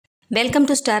Welcome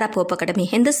to Star Up Hope Academy.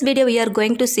 In this video, we are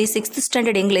going to see 6th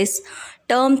Standard English,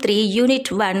 Term-3,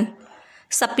 Unit-1,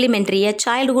 Supplementary, A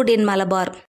Childhood in Malabar.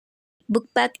 Book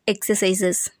back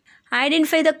exercises.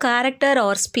 Identify the character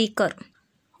or speaker.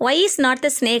 Why is not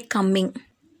the snake coming?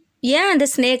 ஏன் அந்த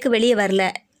snake வெளியே வரல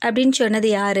அப்படின்னு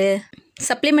சொன்னது யார்?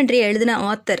 Supplementary எழுதின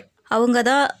author. அவங்க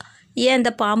தான் ஏன்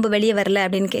அந்த பாம்பு வெளியே வரல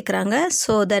அப்படின்னு கேட்குறாங்க.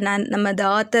 ஸோ நம்ம த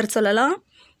ஆத்தர் சொல்லலாம்,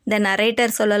 த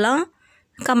நரேட்டர் சொல்லலாம்,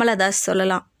 கமலதாஸ்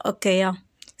சொல்லலாம். ஓகேயா.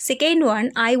 Second one,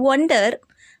 I wonder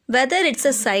whether it's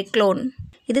a cyclone.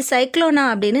 இது சைக்ளோனா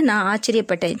அப்படின்னு நான்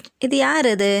ஆச்சரியப்பட்டேன். இது யார்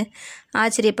இது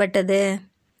ஆச்சரியப்பட்டது?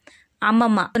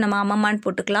 அம்மம்மா. நம்ம அம்மம்மான்னு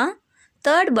போட்டுக்கலாம்.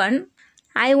 Third one,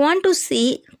 I want to see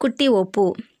குட்டி ஒப்பு.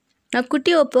 நான்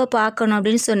குட்டி ஒப்புவை பார்க்கணும்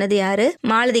அப்படின்னு சொன்னது யார்?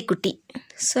 மாலதி குட்டி.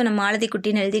 ஸோ நம்ம மாலதி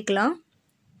குட்டின்னு எழுதிக்கலாம்.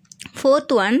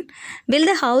 Fourth one, will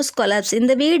the house collapse.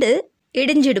 இந்த வீடு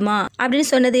இடிஞ்சிடுமா அப்படின்னு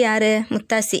சொன்னது யார்?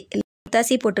 முத்தாசி.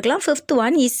 முத்தாசி போட்டுக்கலாம். Fifth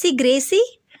one, இஸ்ஸி Crazy.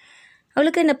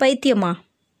 அவளுக்கு என்ன பைத்தியமா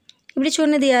இப்படி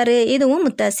சொன்னது யார்? இதுவும்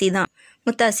முத்தாசி தான்.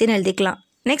 முத்தாசின்னு எழுதிக்கலாம்.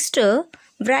 Next,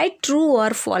 right true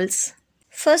or false.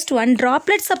 First one,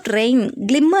 droplets of rain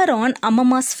glimmer on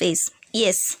அம்மம்மாஸ் face.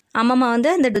 S, அம்மம்மா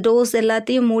அந்த டோஸ்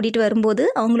எல்லாத்தையும் மூடிட்டு வரும்போது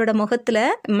அவங்களோட முகத்தில்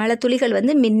மழை துளிகள்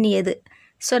மின்னியது.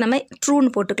 ஸோ நம்ம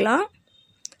ட்ரூன்னு போட்டுக்கலாம்.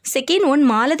 செகண்ட் ஒன்,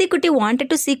 மாலதி குட்டி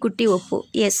வாண்டட் டு see குட்டி ஒப்பு.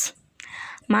 எஸ்,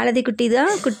 மாலதி குட்டி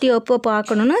தான் குட்டி ஒப்பை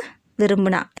பார்க்கணுன்னு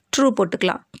விரும்பினா. ட்ரூ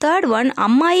போட்டுக்கலாம். தேர்ட் ஒன்,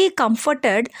 அம்மாயி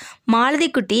கம்ஃபர்டட் மாலதி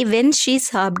குட்டி வென் ஷீ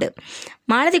சாப்டு.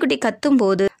 மாலதி குட்டி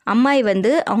கத்தும்போது அம்மாயி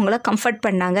அவங்கள கம்ஃபர்ட்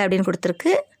பண்ணாங்க அப்படின்னு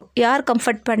கொடுத்துருக்கு. யார்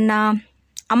கம்ஃபர்ட் பண்ணா?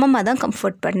 அம்மம்மா தான்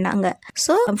கம்ஃபர்ட் பண்ணாங்க.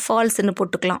 ஸோ ஃபால்ஸ்ன்னு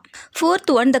போட்டுக்கலாம்.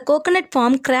 Fourth one, the coconut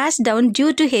bomb crash down due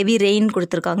to heavy rain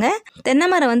கொடுத்துருக்காங்க. தென்னை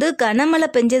மரம் கனமழை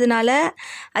பெஞ்சதுனால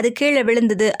அது கீழே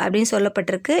விழுந்தது அப்படின்னு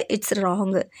சொல்லப்பட்டிருக்கு. It's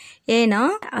wrong. ஏன்னா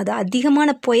அது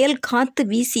அதிகமான புயல் காற்று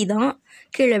வீசி தான்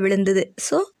கீழே விழுந்தது.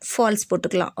 ஸோ ஃபால்ஸ்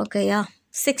போட்டுக்கலாம். ஓகேயா.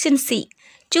 Section C,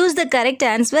 choose the correct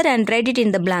answer and right it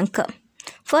in the blank.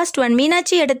 First one,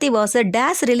 Meenakshi எடத்தி was a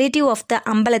dash relative of the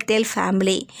அம்பலத்தேல்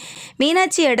family.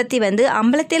 Meenakshi எடத்தி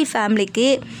அம்பலத்தேல் ஃபேமிலிக்கு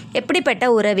எப்படிப்பட்ட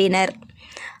உறவினர்?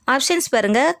 ஆப்ஷன்ஸ்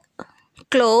பாருங்கள்.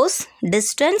 Close,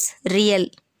 distance, real.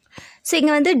 ஸோ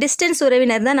இங்கே டிஸ்டன்ஸ்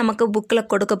உறவினர் தான் நமக்கு புக்கில்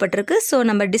கொடுக்கப்பட்டிருக்கு. ஸோ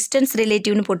நம்ம டிஸ்டன்ஸ்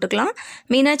ரிலேட்டிவ்னு போட்டுக்கலாம்.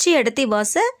 Meenakshi எடத்தி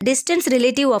was a distance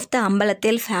relative of the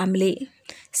அம்பலத்தேல் family.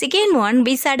 Second one,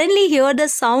 we suddenly hear the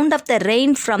sound of the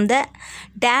rain from the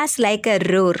dash like a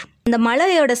roar. இந்த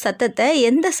மழையோட சத்தத்தை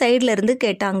எந்த சைடில் இருந்து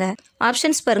கேட்டாங்க?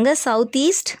 ஆப்ஷன்ஸ் பாருங்கள். South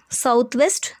east, south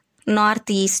west,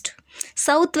 north east.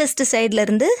 South west சைடில்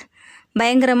இருந்து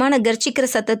பயங்கரமான கர்ச்சிக்கிற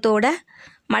சத்தத்தோட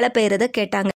மழை பெய்கிறத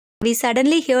கேட்டாங்க. We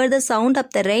suddenly hear the sound of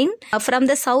the rain from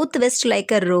the southwest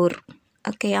like a roar.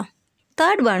 ஓகேயா.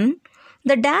 Third one,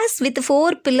 the dash with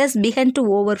 4 pillars began to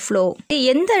overflow.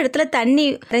 எந்த இடத்துல தண்ணி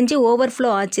நிறைஞ்சி ஓவர்ஃப்ளோ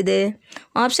ஆச்சுது?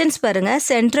 ஆப்ஷன்ஸ் பாருங்கள்.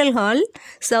 Central hall,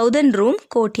 Southern room,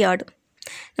 courtyard.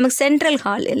 நமக்கு சென்ட்ரல்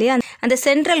ஹால் இல்லையா, அந்த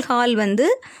central hall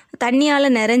தண்ணியால்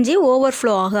நிறைஞ்சி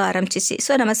overflow ஆக ஆரம்பிச்சிச்சு.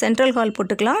 ஸோ நம்ம சென்ட்ரல் ஹால்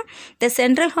போட்டுக்கலாம். The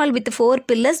central hall with 4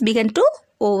 pillars began to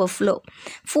overflow.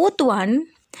 Fourth one,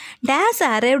 days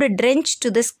arrived trench to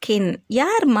the skin.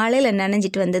 யார் மழையில்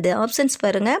நனைஞ்சிட்டு வந்தது? ஆப்ஷன்ஸ்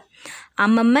பாருங்கள்.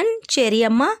 அம்மம்மன்,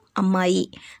 செரியம்மா, அம்மாயி.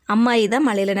 அம்மாயி தான்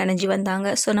மழையில் நனைஞ்சி வந்தாங்க.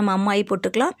 ஸோ நம்ம அம்மாயி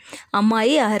போட்டுக்கலாம்.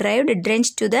 அம்மாயி arrived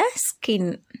trench to the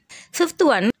skin. Fifth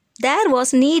one, there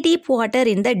was knee deep water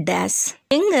in the dash.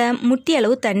 எங்கே முட்டி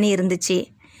அளவு தண்ணி இருந்துச்சு?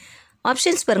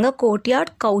 ஆப்ஷன்ஸ் பாருங்கள்.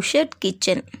 Courtyard, கவுஷட்,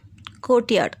 kitchen.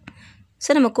 கோர்ட்யார்ட். ஸோ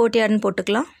நம்ம கோர்ட்யார்ட்னு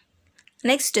போட்டுக்கலாம்.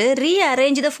 Next,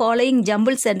 rearrange the following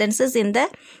jumble sentences in the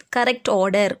correct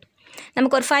order.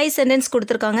 நமக்கு ஒரு 5 சென்டென்ஸ்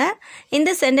கொடுத்துருக்காங்க. இந்த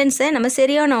சென்டென்ஸை நம்ம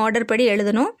சரியான ஆர்டர் படி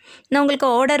எழுதணும். நான் உங்களுக்கு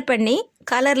ஆர்டர் பண்ணி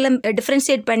கலரில்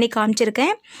டிஃப்ரென்ஷியேட் பண்ணி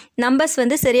காமிச்சிருக்கேன். நம்பர்ஸ்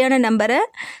சரியான நம்பரை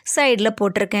சைடில்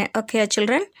போட்டிருக்கேன். ஓகே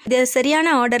சில்ட்ரன், இது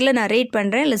சரியான ஆர்டரில் நான் ரீட்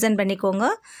பண்ணுறேன், லிசன் பண்ணிக்கோங்க.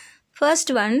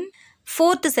 First one,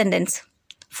 fourth sentence.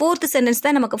 Fourth sentence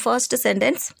தான் நமக்கு ஃபர்ஸ்ட்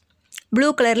சென்டென்ஸ். ப்ளூ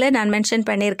கலரில் நான் மென்ஷன்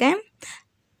பண்ணியிருக்கேன்.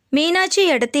 Meenakshi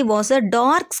எடத்தி was a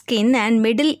dark skin and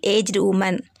middle aged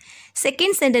woman.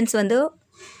 Second sentence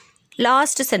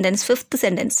last sentence, fifth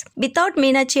sentence. Without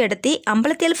Meenakshi எடத்தி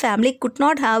அம்பலத்தேல் family could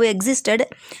not have existed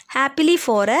happily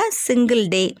for a single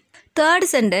day. Third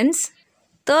sentence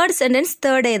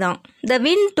third day தான். The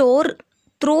wind tore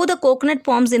through the coconut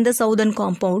palms in the southern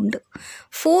compound.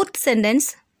 Fourth sentence,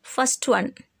 first one.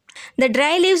 The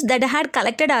dry leaves that had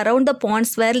collected around the pond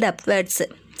swirled upwards.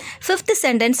 Fifth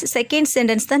sentence, second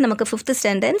sentence தான் நமக்கு fifth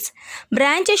sentence.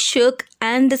 Branches shook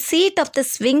and the seat of the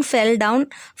swing fell down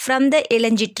from the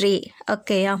ilanji tree.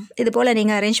 ஓகேயா, இது போல்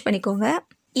நீங்கள் arrange பண்ணிக்கோங்க.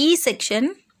 E section,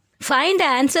 find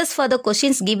answers for the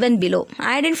questions given below.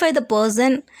 Identify the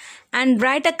person and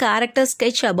write a character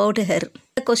sketch about her.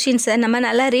 இந்த கொஷின்ஸை நம்ம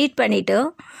நல்லா read பண்ணிவிட்டு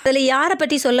அதில் யாரை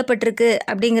பற்றி சொல்லப்பட்டிருக்கு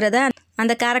அப்படிங்கிறத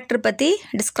அந்த கேரக்டர் பற்றி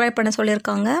டிஸ்கிரைப் பண்ண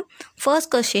சொல்லியிருக்காங்க.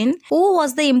 First question, who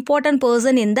was the important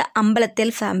person in த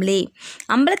அம்பலத்தில் ஃபேமிலி?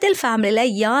 அம்பலத்தில்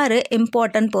ஃபேமிலியில் யார்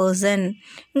இம்பார்ட்டன்ட் பர்சன்?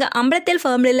 இங்கே அம்பலத்தில்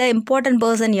ஃபேமிலியில் இம்பார்ட்டன்ட்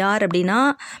பர்சன் யார் அப்படின்னா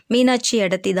மீனாட்சி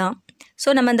எடத்தி தான். ஸோ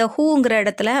நம்ம இந்த ஹூங்கிற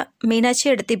இடத்துல மீனாட்சி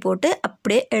எடத்தி போட்டு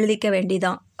அப்படியே எழுதிக்க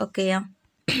வேண்டிதான். ஓகேயா?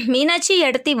 Meenakshi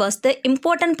எடத்தி was the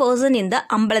important person in த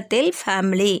அம்பலத்தில்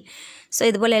ஃபேமிலி. ஸோ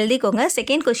இது போல் எழுதிக்கோங்க.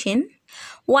 Second question,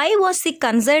 why was she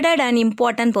considered an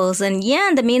important person? ஏன்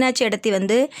அந்த மீனாட்சி எடத்தி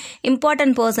வந்து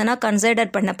இம்பார்ட்டன்ட் பர்சனாக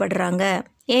கன்சிடர் பண்ணப்படுறாங்க?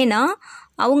 ஏன்னா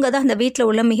அவங்க தான் அந்த வீட்டில்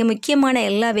உள்ள மிக முக்கியமான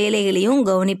எல்லா வேலைகளையும்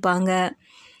கவனிப்பாங்க.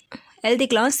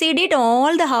 எழுதிக்கலாம். she did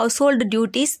all the household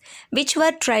duties which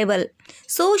were trivial,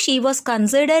 so she was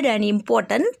considered an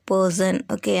important person.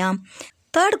 ஓகேயா?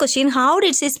 Third question, how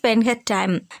did she spend her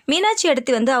time? Meenakshi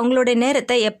எடத்தி வந்து அவங்களுடைய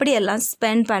நேரத்தை எப்படியெல்லாம்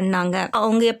ஸ்பெண்ட் பண்ணாங்க?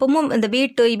 அவங்க எப்பவும் இந்த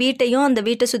வீட்டையும் அந்த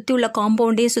வீட்டை சுற்றி உள்ள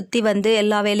காம்பவுண்டையும் சுற்றி வந்து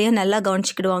எல்லா வேலையும் நல்லா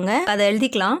கவனிச்சுக்கிடுவாங்க. அதை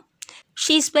எழுதிக்கலாம்.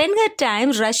 She spend her time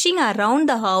rushing around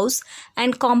the house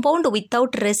and compound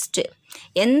without rest.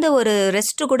 எந்த ஒரு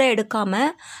ரெஸ்ட்டு கூட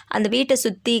எடுக்காமல் அந்த வீட்டை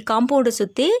சுற்றி காம்பவுண்டை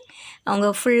சுற்றி அவங்க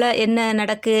ஃபுல்லாக என்ன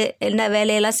நடக்கு, என்ன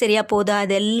வேலையெல்லாம் சரியாக போகுதா,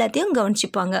 அது எல்லாத்தையும்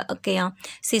கவனிச்சுப்பாங்க. ஓகேயா?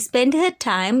 She spend her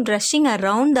time rushing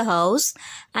around the house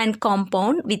and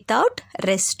compound without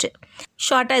rest.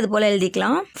 ஷார்ட்டாக இது போல்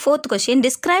எழுதிக்கலாம். Fourth question,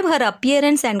 describe her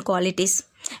appearance and qualities.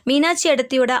 Meenakshi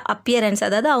எடத்தியோட appearance,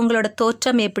 அதாவது அவங்களோட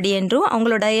தோற்றம் எப்படி என்றும்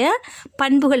அவங்களுடைய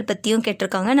பண்புகள் பற்றியும்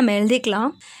கேட்டிருக்காங்க. நம்ம எழுதிக்கலாம்.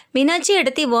 Meenakshi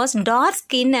எடத்தி was dark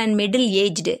skin and middle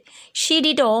aged. She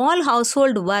did all house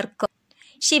hold work.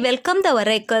 She welcome the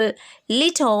oracle,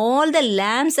 lit all the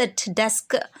lamps at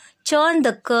dusk, churned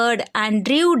the curd and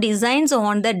drew designs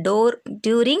on the door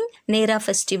during Nera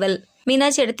festival.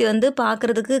 Meenakshi எடத்தி வந்து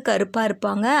பார்க்குறதுக்கு கருப்பாக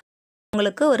இருப்பாங்க.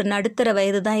 அவங்களுக்கு ஒரு நடுத்தர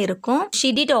வயது தான் இருக்கும். She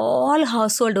did all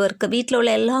house hold work, வீட்டில்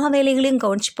உள்ள எல்லா வேலைகளையும்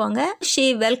கவனிச்சுப்பாங்க. ஷி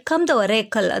வெல்கம் த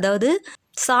oracle, அதாவது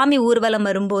சாமி ஊர்வலம்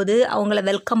வரும்போது அவங்கள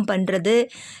வெல்கம் பண்ணுறது.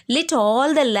 Lid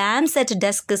all the lamps at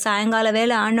Tusk, சாயங்கால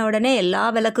வேலை ஆன உடனே எல்லா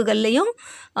விளக்குகள்லையும்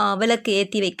விளக்கு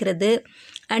ஏற்றி வைக்கிறது.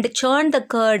 அண்ட் churn the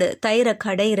curd, தயிரை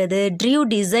கடைகிறது. ட்ரியூ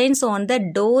designs on the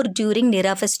door during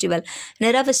Nira festival,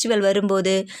 Nira festival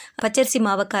வரும்போது பச்சரிசி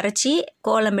மாவை கரைச்சி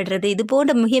கோலமிடுறது. இது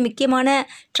போன்ற மிக முக்கியமான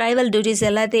ட்ரைவல் டியூட்டிஸ்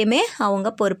எல்லாத்தையுமே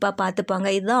அவங்க பொறுப்பாக பார்த்துப்பாங்க.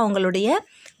 இதுதான் அவங்களுடைய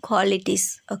குவாலிட்டிஸ்.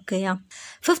 ஓகேயா?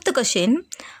 Fifth question,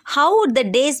 how would the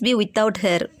days B without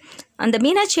her? அந்த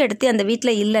மீனாட்சி எடுத்து அந்த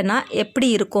வீட்டில் இல்லைன்னா எப்படி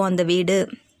இருக்கும் அந்த வீடு?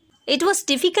 It was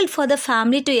difficult for the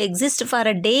family to exist for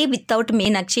a day without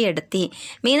Meenakshi எடத்தி.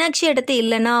 Meenakshi எடத்தி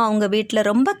இல்லைன்னா அவங்க வீட்டில்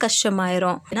ரொம்ப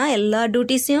கஷ்டமாயிரும். ஏன்னா எல்லா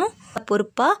டியூட்டிஸையும்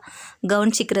பொறுப்பாக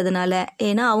கவனிச்சிக்கிறதுனால.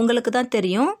 ஏன்னா அவங்களுக்கு தான்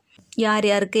தெரியும் யார்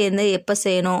யாருக்கு எந்த எப்போ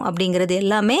செய்யணும் அப்படிங்கிறது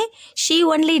எல்லாமே. she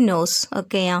only knows.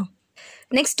 ஓகேயா?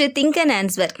 Next, think and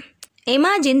answer.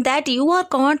 Imagine that you are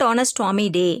caught on a stormy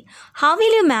day. How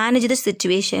will you manage the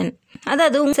situation?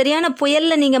 அதாவது சரியான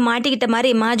புயலில் நீங்கள் மாட்டிக்கிட்ட மாதிரி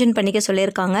இமேஜின் பண்ணிக்க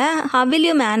சொல்லியிருக்காங்க. How will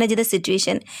you manage the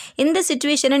situation? இந்த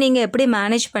சிச்சுவேஷனை நீங்கள் எப்படி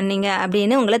மேனேஜ் பண்ணீங்க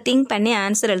அப்படின்னு உங்களை திங்க் பண்ணி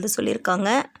ஆன்சர் எழுத சொல்லியிருக்காங்க.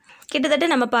 கிட்டத்தட்ட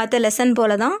நம்ம பார்த்த லெசன்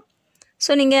போல தான்.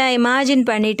 ஸோ நீங்கள் இமேஜின்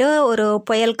பண்ணிவிட்டு ஒரு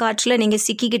புயல் காற்றில் நீங்கள்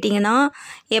சிக்கிக்கிட்டிங்கன்னா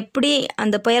எப்படி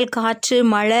அந்த புயல் காற்று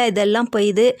மழை இதெல்லாம்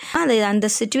பெய்யுது, அந்த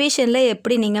சிச்சுவேஷனில்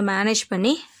எப்படி நீங்கள் மேனேஜ்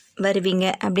பண்ணி வருவீங்க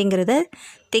அப்படிங்கிறத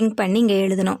திங்க் பண்ணி இங்கே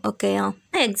எழுதணும். ஓகேயா?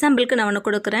 எக்ஸாம்பிளுக்கு நான் ஒன்று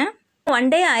கொடுக்குறேன். One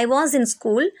day I was in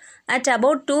school at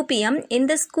about 2 p.m. In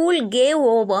the school gave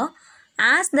over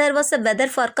as there was a weather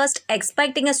forecast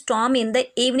expecting a storm in the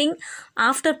evening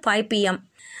after 5 p.m.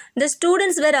 The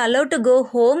students were allowed to go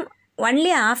home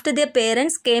only after their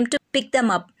parents came to pick them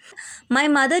up. My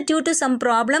mother, due to some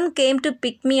problem, came to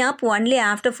pick me up only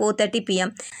after 4:30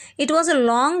 p.m. It was a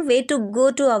long way to go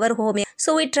to our home,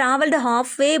 so we travelled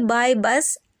halfway by bus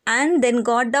and then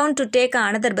got down to take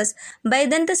another bus. By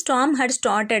then the storm had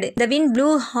started. The wind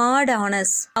blew hard on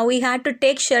us. We had to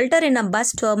take shelter in a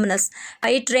bus terminus.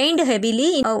 It rained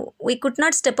heavily. We could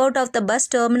not step out of the bus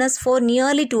terminus for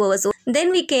nearly 2 hours. Then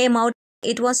we came out.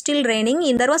 It was still raining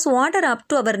and there was water up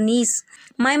to our knees.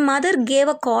 My mother gave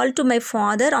a call to my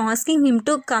father asking him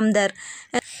to come there.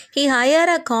 He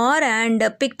hired a car and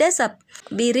picked us up.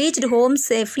 We reached home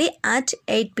safely at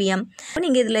 8 p.m.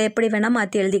 நீங்கள் இதில் எப்படி வேணால்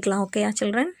மாற்றி எழுதிக்கலாம். ஓகேயா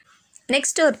children?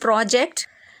 Next ஒரு project.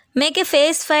 Make a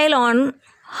face file on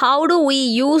how do we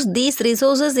use these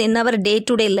resources in our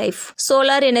day-to-day life.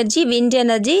 Solar energy, wind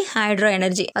energy, hydro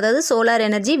energy. அதாவது solar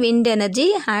energy, wind energy,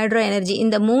 hydro energy,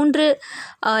 இந்த 3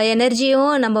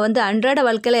 எனர்ஜியும் நம்ம வந்து அன்றாட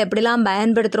வாழ்க்கையில் எப்படிலாம்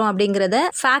பயன்படுத்துகிறோம் அப்படிங்கிறத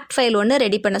ஃபேக்ட் ஃபைல் ஒன்று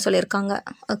ரெடி பண்ண சொல்லியிருக்காங்க.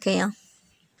 ஓகேயா?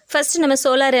 ஃபர்ஸ்ட் நம்ம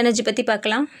சோலார் எனர்ஜி பற்றி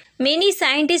பார்க்கலாம். Many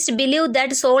scientists believe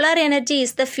that solar energy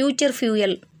is the future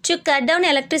fuel. To cut down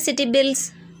electricity bills,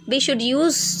 we should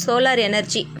use solar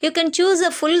energy. You can choose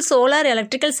a full solar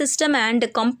electrical system and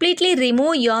completely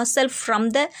remove yourself from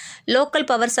the local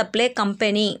power supply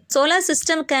company. Solar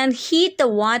system can heat the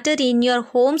water in your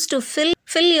homes to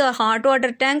fill your hot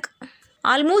water tank.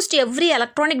 Almost every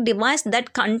electronic device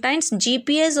that contains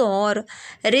GPS or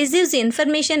receives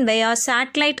information via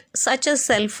satellite, such as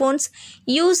cell phones,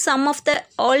 use some of the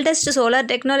oldest solar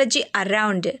technology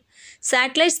around.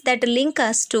 Satellites that link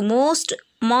us to most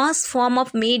mass form of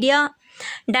media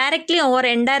directly or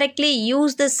indirectly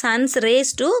use the sun's rays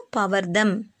to power them.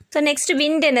 So next,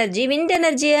 wind energy. Wind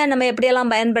energy நம்ம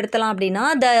எப்படியெல்லாம் பயன்படுத்தலாம் அப்படின்னா,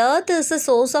 the earth is a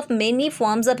source of many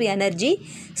forms of energy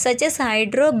such as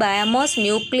hydro, biomass,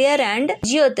 nuclear and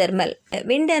geothermal.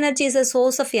 Wind energy is a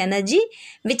source of energy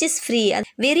which is free,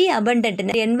 very abundant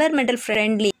and environmental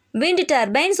friendly. Wind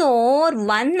turbines are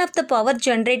one of the power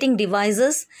generating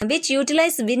devices which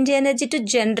utilize wind energy to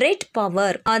generate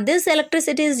power. This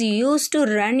electricity is used to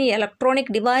run electronic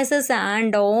devices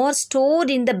and are stored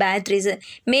in the batteries.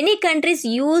 Many countries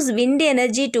use wind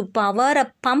energy to power a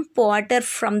pump water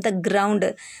from the ground.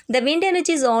 The wind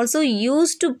energy is also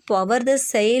used to power the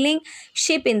sailing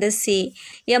ship in the sea.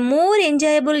 A more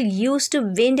enjoyable use to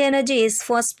wind energy is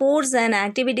for sports and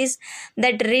activities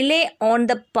that rely on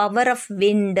the power of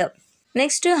wind.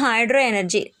 Next, hydro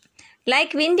energy.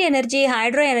 Like wind energy,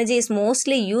 hydro energy is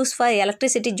mostly used for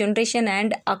electricity generation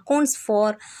and accounts for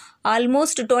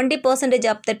almost 20%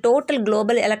 of the total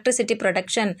global electricity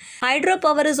production.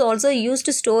 Hydropower is also used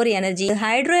to store energy.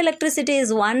 Hydroelectricity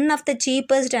is one of the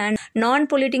cheapest and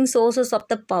non-polluting sources of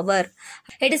the power.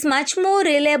 It is much more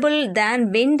reliable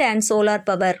than wind and solar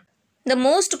power. The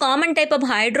most common type of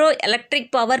hydroelectric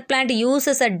power plant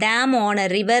uses a dam on a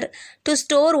river to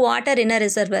store water in a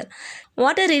reservoir.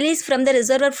 Water released from the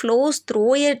reservoir flows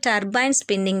through a turbine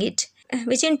spinning it,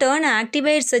 which in turn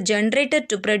activates a generator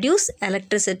to produce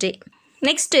electricity.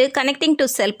 Next, connecting to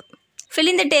self. Fill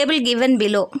in the table given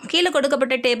below. கீழே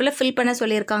கொடுக்கப்பட்ட டேபிளை fill பண்ண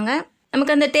சொல்லியிருக்காங்க.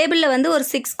 நமக்கு அந்த டேபிளில் வந்து ஒரு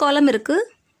 6 காலம் இருக்குது.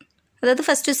 அதாவது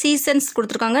ஃபஸ்ட்டு சீசன்ஸ்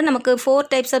கொடுத்துருக்காங்க. நமக்கு 4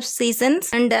 டைப்ஸ் ஆஃப் சீசன்ஸ்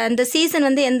அண்ட் அந்த சீசன்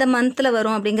வந்து எந்த மந்தில்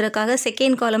வரும் அப்படிங்கிறதுக்காக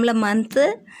செகண்ட் காலமில் மந்த்து,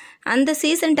 அந்த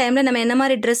சீசன் டைமில் நம்ம என்ன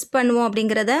மாதிரி ட்ரெஸ் பண்ணுவோம்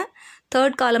அப்படிங்கிறத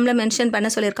தேர்ட் காலமில் மென்ஷன் பண்ண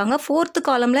சொல்லியிருக்காங்க. 4th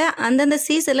காலமில் அந்தந்த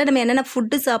சீசனில் நம்ம என்னென்ன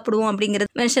ஃபுட்டு சாப்பிடுவோம் அப்படிங்கிறத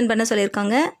மென்ஷன் பண்ண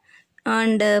சொல்லியிருக்காங்க.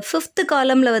 அண்டு 5th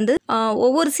காலமில் வந்து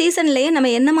ஒவ்வொரு சீசன்லேயும்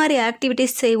நம்ம என்ன மாதிரி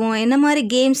ஆக்டிவிட்டீஸ் செய்வோம், என்ன மாதிரி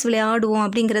கேம்ஸ் விளையாடுவோம்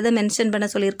அப்படிங்கிறத மென்ஷன் பண்ண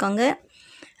சொல்லியிருக்காங்க.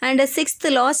 அண்டு 6th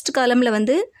லாஸ்ட் காலமில்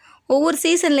வந்து ஒவ்வொரு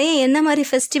சீசன்லேயும் என்ன மாதிரி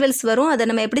ஃபெஸ்டிவல்ஸ் வரும், அதை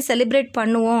நம்ம எப்படி செலிப்ரேட்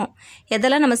பண்ணுவோம்,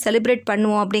 எதெல்லாம் நம்ம செலிப்ரேட்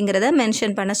பண்ணுவோம் அப்படிங்கிறத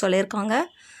மென்ஷன் பண்ண சொல்லியிருக்காங்க.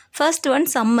 ஃபர்ஸ்ட் ஒன்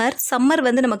சம்மர்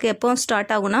வந்து நமக்கு எப்போ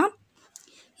ஸ்டார்ட் ஆகும்னா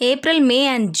ஏப்ரல், மே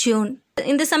அண்ட் ஜூன்.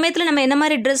 இந்த சமயத்தில் நம்ம என்ன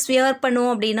மாதிரி ட்ரெஸ் வியர்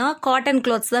பண்ணுவோம் அப்படின்னா காட்டன்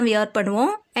கிளாத்ஸ் தான் வியர்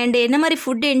பண்ணுவோம். அண்ட் என்ன மாதிரி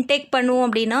ஃபுட்டு இன்டேக் பண்ணுவோம்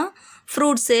அப்படின்னா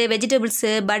fruits,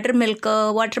 vegetables, butter milk,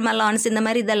 water melons, இந்த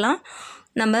மாதிரி இதெல்லாம்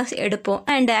நம்ம எடுப்போம்.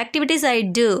 அண்ட் ஆக்டிவிட்டீஸ் ஐ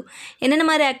டூ, என்னென்ன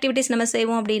மாதிரி ஆக்டிவிட்டீஸ் நம்ம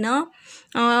செய்வோம் அப்படின்னா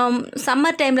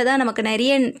சம்மர் டைமில் தான் நமக்கு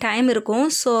நிறைய டைம் இருக்கும்.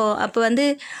 ஸோ அப்போ வந்து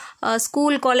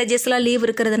ஸ்கூல் காலேஜஸ்லாம் லீவ்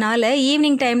இருக்கிறதுனால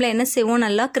ஈவினிங் டைமில் என்ன செய்வோம்,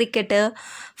 நல்லா கிரிக்கெட்டு,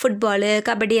 ஃபுட்பாலு,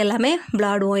 கபடி எல்லாமே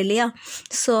விளாடுவோம் இல்லையா.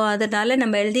 ஸோ அதனால்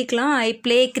நம்ம எழுதிக்கலாம் ஐ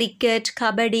play cricket,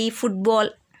 kabaddi,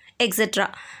 football etcetera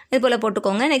இது போல்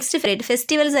போட்டுக்கோங்க. நெக்ஸ்ட்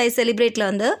ஃபெஸ்டிவல்ஸ் ஐ செலிப்ரேட்டில்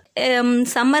வந்து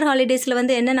சம்மர் ஹாலிடேஸில்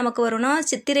வந்து என்ன நமக்கு வரும்னா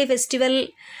சித்திரை ஃபெஸ்டிவல்,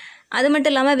 அது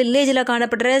மட்டும் இல்லாமல் வில்லேஜில்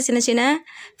காணப்படுற சின்ன சின்ன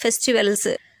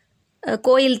ஃபெஸ்டிவல்ஸு,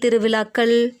 கோயில்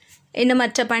திருவிழாக்கள், இன்னும்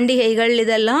மற்ற பண்டிகைகள்,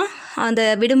 இதெல்லாம் அந்த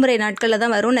விடுமுறை நாட்களில்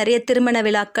தான் வரும். நிறைய திருமண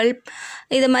விழாக்கள்,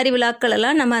 இது மாதிரி விழாக்கள்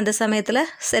எல்லாம் நம்ம அந்த சமயத்தில்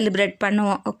செலிப்ரேட்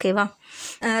பண்ணுவோம். ஓகேவா.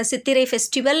 சித்திரை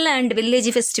ஃபெஸ்டிவல் அண்ட் வில்லேஜ்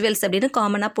ஃபெஸ்டிவல்ஸ் அப்படின்னு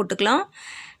காமனாக போட்டுக்கலாம்.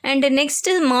 அண்டு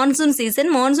நெக்ஸ்ட்டு மான்சூன்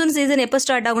சீசன் எப்போ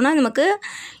ஸ்டார்ட் ஆகும்னா நமக்கு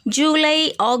ஜூலை,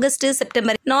 ஆகஸ்ட்டு,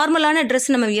 செப்டம்பர். நார்மலான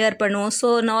ட்ரெஸ் நம்ம வியர் பண்ணுவோம். So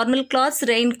normal clothes,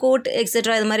 rain coat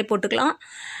etcetera இது மாதிரி போட்டுக்கலாம்.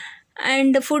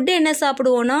 அண்டு ஃபுட்டு என்ன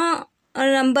சாப்பிடுவோன்னா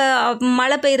நம்ம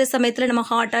மழை பெய்கிற சமயத்தில் நம்ம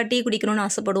ஹாட்டாக டீ குடிக்கணும்னு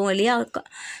ஆசைப்படுவோம் இல்லையா.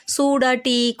 சூடாக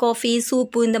டீ, காஃபி,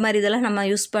 சூப்பு இந்த மாதிரி இதெல்லாம் நம்ம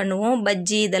யூஸ் பண்ணுவோம்.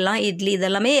 பஜ்ஜி இதெல்லாம், இட்லி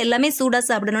இதெல்லாமே சூடாக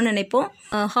சாப்பிடணும்னு நினைப்போம்.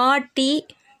 Hot tea,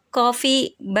 coffee,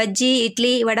 bajji,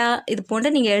 idli, வடை இது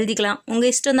போன்று நீங்கள் எழுதிக்கலாம்.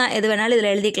 உங்கள் இஷ்டம் தான், எது வேணாலும்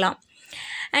இதில் எழுதிக்கலாம்.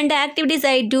 அண்ட் ஆக்டிவிட்டீஸ்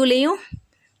ஐ டூலேயும்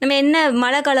நம்ம என்ன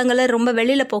மழை காலங்களில் ரொம்ப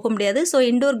வெளியில் போக முடியாது. ஸோ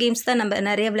இன்டோர் கேம்ஸ் தான் நம்ம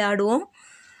நிறைய விளையாடுவோம்.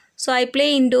 So I play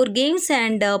indoor games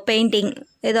and painting,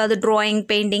 ஏதாவது ட்ராயிங்,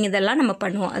 பெயிண்டிங் இதெல்லாம் நம்ம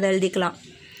பண்ணுவோம், அதை எழுதிக்கலாம்.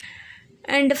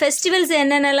 அண்ட் ஃபெஸ்டிவல்ஸ்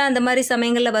என்னென்னலாம் அந்த மாதிரி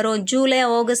சமயங்களில் வரும், ஜூலை,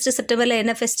 ஆகஸ்ட், செப்டம்பரில்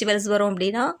என்ன ஃபெஸ்டிவல்ஸ் வரும்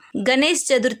அப்படின்னா கணேஷ்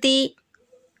சதுர்த்தி,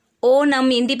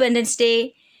 ஓணம், இண்டிபெண்டன்ஸ் டே,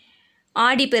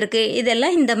 ஆடிப்பெருக்கு,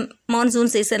 இதெல்லாம் இந்த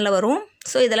மான்சூன் சீசனில் வரும்.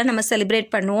 ஸோ இதெல்லாம் நம்ம செலிப்ரேட்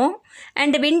பண்ணுவோம்.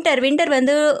 அண்ட் வின்டர்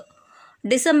வந்து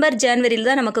டிசம்பர், ஜனவரியில்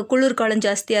தான் நமக்கு குளிர்காலம்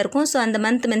ஜாஸ்தியாக இருக்கும். ஸோ அந்த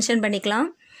மந்த் மென்ஷன் பண்ணிக்கலாம்.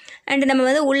 அண்ட் நம்ம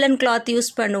வந்து உள்ளன் கிளாத் யூஸ்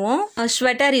பண்ணுவோம்,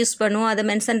 ஸ்வெட்டர் யூஸ் பண்ணுவோம், அதை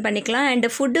மென்ஷன் பண்ணிக்கலாம். அண்ட்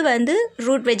ஃபுட்டு வந்து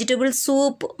root vegetable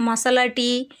soup, masala tea,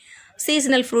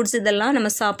 seasonal fruits இதெல்லாம்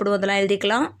நம்ம சாப்பிடுவோம், அதெல்லாம்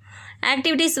எழுதிக்கலாம்.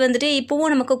 ஆக்டிவிட்டீஸ் வந்துட்டு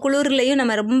இப்போவும் நமக்கு குளிர்லையும்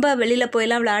நம்ம ரொம்ப வெளியில்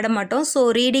போயெல்லாம் விளையாட மாட்டோம். ஸோ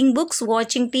ரீடிங் புக்ஸ்,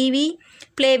 வாட்சிங் TV,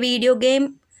 play video game,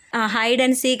 height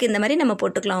and seek இந்த மாதிரி நம்ம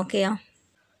போட்டுக்கலாம். ஓகேயா.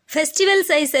 ஃபெஸ்டிவல்ஸ்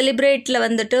ஐ செலிப்ரேட்டில்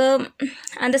வந்துட்டு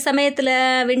அந்த சமயத்தில்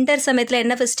வின்டர் சமயத்தில்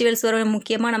என்ன ஃபெஸ்டிவல்ஸ் வரும்,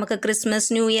 முக்கியமாக நமக்கு Christmas,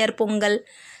 new year, Pongal,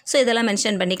 so இதெல்லாம்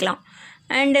மென்ஷன் பண்ணிக்கலாம்.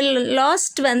 அண்ட்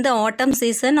லாஸ்ட் வந்து ஆட்டம்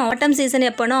சீசன்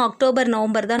எப்போனா அக்டோபர்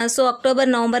நவம்பர் தான். ஸோ அக்டோபர்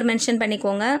நவம்பர் மென்ஷன்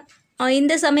பண்ணிக்கோங்க.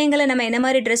 இந்த சமயங்களில் நம்ம என்ன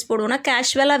மாதிரி ட்ரெஸ் போடுவோம்னா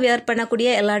கேஷுவலாக வியர் பண்ணக்கூடிய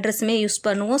எல்லா ட்ரெஸ்ஸுமே யூஸ்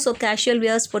பண்ணுவோம். ஸோ கேஷுவல்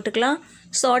வியர்ஸ் போட்டுக்கலாம்,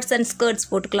 ஷார்ட்ஸ் அண்ட் ஸ்கர்ட்ஸ்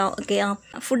போட்டுக்கலாம். ஓகேயா.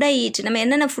 ஃபுட் ஐ ஈட், நம்ம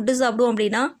என்னென்ன ஃபுட்டு சாப்பிடுவோம்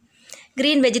அப்படின்னா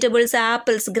green vegetables,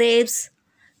 apples, grapes,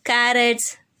 carrots,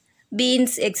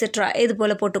 beans etcetera இது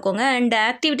போல் போட்டுக்கோங்க. அண்ட்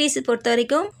ஆக்டிவிட்டீஸ் பொறுத்த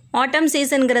வரைக்கும் ஆட்டம்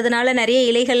சீசனுங்கிறதுனால நிறைய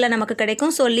இலைகளில் நமக்கு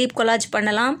கிடைக்கும். ஸோ லீப் கொலாஜ்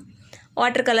பண்ணலாம்,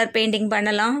 வாட்டர் கலர் பெயிண்டிங்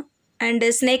பண்ணலாம், அண்டு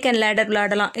ஸ்னேக் அண்ட் லேடர்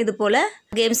விளையாடலாம். இது போல்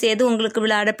கேம்ஸ் எது உங்களுக்கு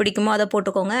விளையாட பிடிக்குமோ அதை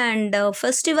போட்டுக்கோங்க. அண்ட்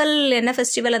ஃபெஸ்டிவல் என்ன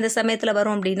ஃபெஸ்டிவல் அந்த சமயத்தில்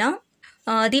வரும் அப்படின்னா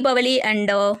தீபாவளி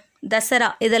அண்ட் தசரா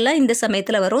இதெல்லாம் இந்த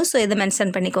சமயத்தில் வரும். ஸோ இதை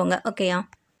மென்ஷன் பண்ணிக்கோங்க. ஓகேயா.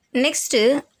 Next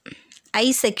I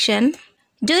section.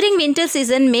 During winter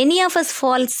season, many of us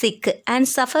fall sick and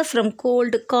suffer from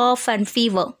cold, cough and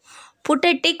fever. Put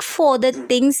a tick for the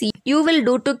things you will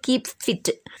do to keep fit.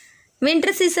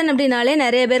 Winter season அப்படின்னாலே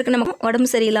நிறைய பேருக்கு நமக்கு உடம்பு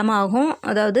சரியில்லாமல் ஆகும்.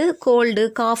 அதாவது gold,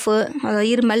 காஃபு,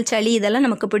 இருமல், சளி இதெல்லாம்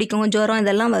நமக்கு பிடிக்கும், ஜுரம்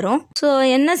இதெல்லாம் வரும். ஸோ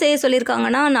என்ன செய்ய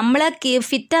சொல்லியிருக்காங்கன்னா நம்மளை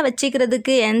ஃபிட்டாக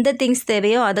வச்சுக்கிறதுக்கு எந்த திங்ஸ்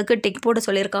தேவையோ அதுக்கு டிக் போட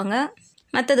சொல்லியிருக்காங்க.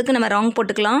 மற்றதுக்கு நம்ம ராங்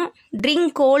போட்டுக்கலாம். ட்ரிங்க்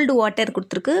கோல்டு வாட்டர்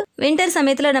கொடுத்துருக்கு. வின்டர்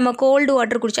சமயத்தில் நம்ம கோல்டு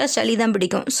வாட்டர் குடித்தா சளி தான்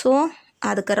பிடிக்கும். ஸோ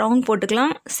அதுக்கு ராங்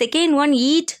போட்டுக்கலாம். Second one,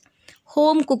 eat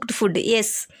home cooked food.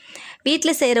 S,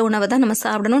 வீட்டில் செய்கிற உணவை தான் நம்ம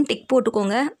சாப்பிடணும், டிக்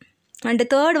போட்டுக்கோங்க. And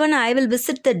third one, I will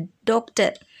visit the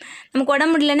doctor. நமக்கு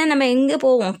உடம்பு முடியலன்னா நம்ம எங்கே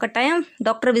போவோம், கட்டாயம்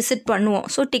டாக்டரை விசிட் பண்ணுவோம்.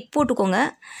 ஸோ டிக் போட்டுக்கோங்க.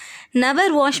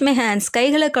 நெவர் வாஷ் மை ஹேண்ட்ஸ்,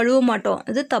 கைகளை கழுவ மாட்டோம்,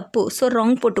 இது தப்பு. ஸோ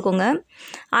ராங் போட்டுக்கோங்க.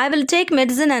 I will take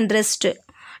medicine and rest.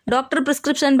 Doctor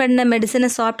prescription பண்ண மெடிசனை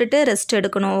சாப்பிட்டுட்டு ரெஸ்ட்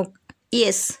எடுக்கணும்.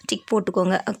 எஸ், டிக்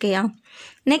போட்டுக்கோங்க. ஓகேயா.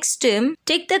 Next,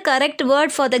 tick the correct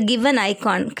word for the given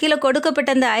icon. கீழே கொடுக்கப்பட்ட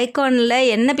அந்த ஐகானில்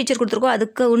என்ன பிக்சர் கொடுத்துருக்கோ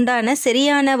அதுக்கு உண்டான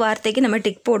சரியான வார்த்தைக்கு நம்ம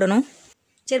டிக் போடணும்.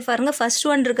 சரி பாருங்கள், ஃபர்ஸ்ட்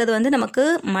ஒன் இருக்கிறது வந்து நமக்கு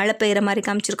மழை பெய்கிற மாதிரி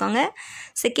காமிச்சிருக்காங்க.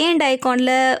 செகண்ட்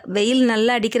ஐகானில் வெயில்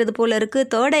நல்லா அடிக்கிறது போல் இருக்குது.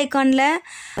 தேர்ட் ஐகானில்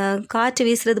காற்று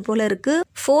வீசுறது போல் இருக்குது.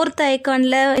 ஃபோர்த்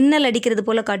ஐகானில் மின்னல் அடிக்கிறது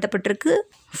போல் காட்டப்பட்டிருக்கு.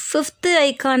 ஃபிஃப்த்து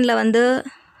ஐகானில் வந்து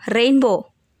ரெயின்போ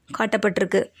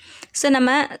காட்டப்பட்டிருக்கு. ஸோ நம்ம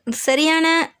சரியான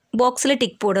பாக்ஸில்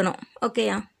டிக் போடணும்.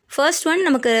 ஓகேயா. ஃபர்ஸ்ட் ஒன்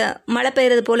நமக்கு மழை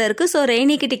பெய்கிறது போல் இருக்குது. ஸோ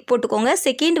ரெய்னிக்கு டிக் போட்டுக்கோங்க.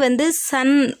 செகண்ட் வந்து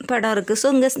சன் படம் இருக்குது. ஸோ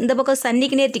இங்கே இந்த பக்கம்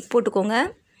சன்னிக்குனே டிக் போட்டுக்கோங்க.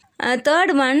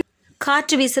 தேர்ட் ஒன்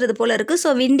காற்று வீசுறது போல் இருக்குது.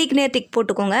 ஸோ விண்டிக்குனே டிக்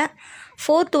போட்டுக்கோங்க.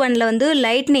 ஃபோர்த் ஒனில் வந்து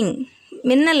லைட்னிங்,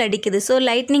 மின்னல் அடிக்குது. ஸோ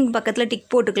லைட்னிங் பக்கத்தில் டிக்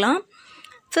போட்டுக்கலாம்.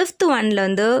 ஃபிஃப்த் ஒனில்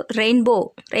வந்து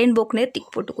ரெயின்போக்குனே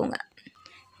டிக் போட்டுக்கோங்க.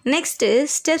 Next,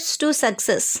 steps to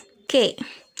success. K,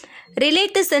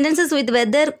 relate the sentences with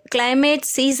weather, climate,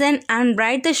 season and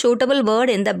right the suitable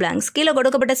word in the blanks. கீழே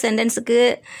கொடுக்கப்பட்ட சென்டென்ஸுக்கு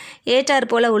ஏற்றார்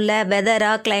போல் உள்ள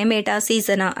வெதரா, கிளைமேட்டா,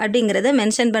 சீசனா அப்படிங்கிறத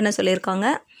மென்ஷன் பண்ண சொல்லியிருக்காங்க.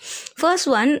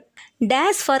 First one,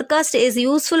 days ஃபர்காஸ்ட் is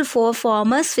useful for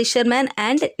farmers, fisherman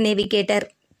and navigator.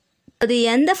 அது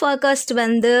எந்த forecast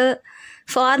வந்து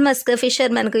ஃபார்மர்ஸ்க்கு,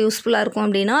 ஃபிஷர்மேனுக்கு யூஸ்ஃபுல்லாக இருக்கும்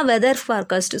அப்படின்னா வெதர்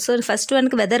ஃபார்காஸ்ட். ஸோ ஃபர்ஸ்ட்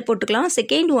ஒனுக்கு வெதர் போட்டுக்கலாம்.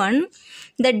 Second one,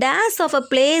 the days of a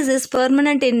place is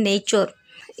permanent in nature.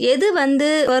 எது வந்து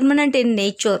permanent in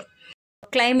nature?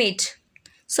 Climate.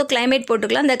 So climate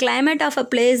போட்டுக்கலாம். The climate of a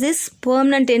place is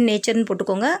permanent இன் நேச்சர்னு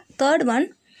போட்டுக்கோங்க. Third one,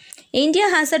 India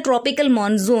has a tropical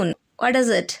monsoon. What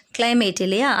is it? Climate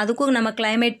இல்லையா, அதுக்கும் நம்ம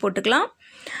climate போட்டுக்கலாம்.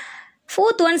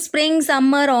 Fourth one, spring,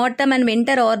 summer, atom and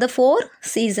winter R the 4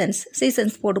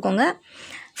 seasons போட்டுக்கோங்க.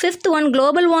 Fifth one,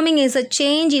 global warming is a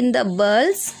change in the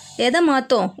world's. எதை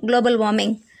மாற்றும்? Global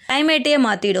warming கிளைமேட்டே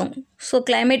மாற்றிடும். So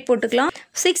climate போட்டுக்கலாம்.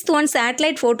 Sixth one,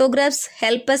 satellite photographs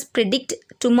help us predict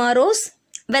tomorrow's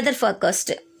weather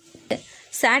forecast.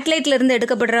 சேட்டலைட்லேருந்து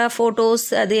எடுக்கப்படுற photos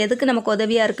அது எதுக்கு நமக்கு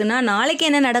உதவியாக இருக்குன்னா நாளைக்கு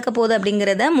என்ன நடக்க போகுது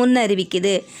அப்படிங்கிறத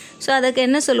முன்னறிவிக்குது. ஸோ அதுக்கு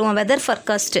என்ன சொல்லுவோம்? வெதர்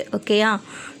ஃபர்காஸ்ட்டு. ஓகேயா.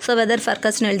 ஸோ வெதர்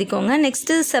ஃபர்காஸ்ட்னு எழுதிக்கோங்க.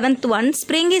 Next seventh one,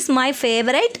 spring is my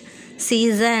favourite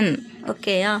season.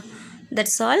 ஓகேயா.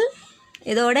 That's all.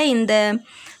 இதோட இந்த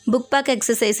புக் பேக்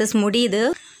எக்ஸசைசஸ் முடியுது.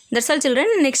 That's all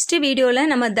children. நெக்ஸ்ட் வீடியோவில்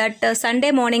நம்ம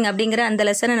சண்டே மார்னிங் அப்படிங்கிற அந்த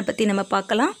லெசனை பற்றி நம்ம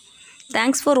பார்க்கலாம்.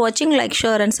 தேங்க்ஸ் ஃபார் வாட்சிங். Like,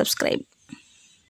 share and subscribe.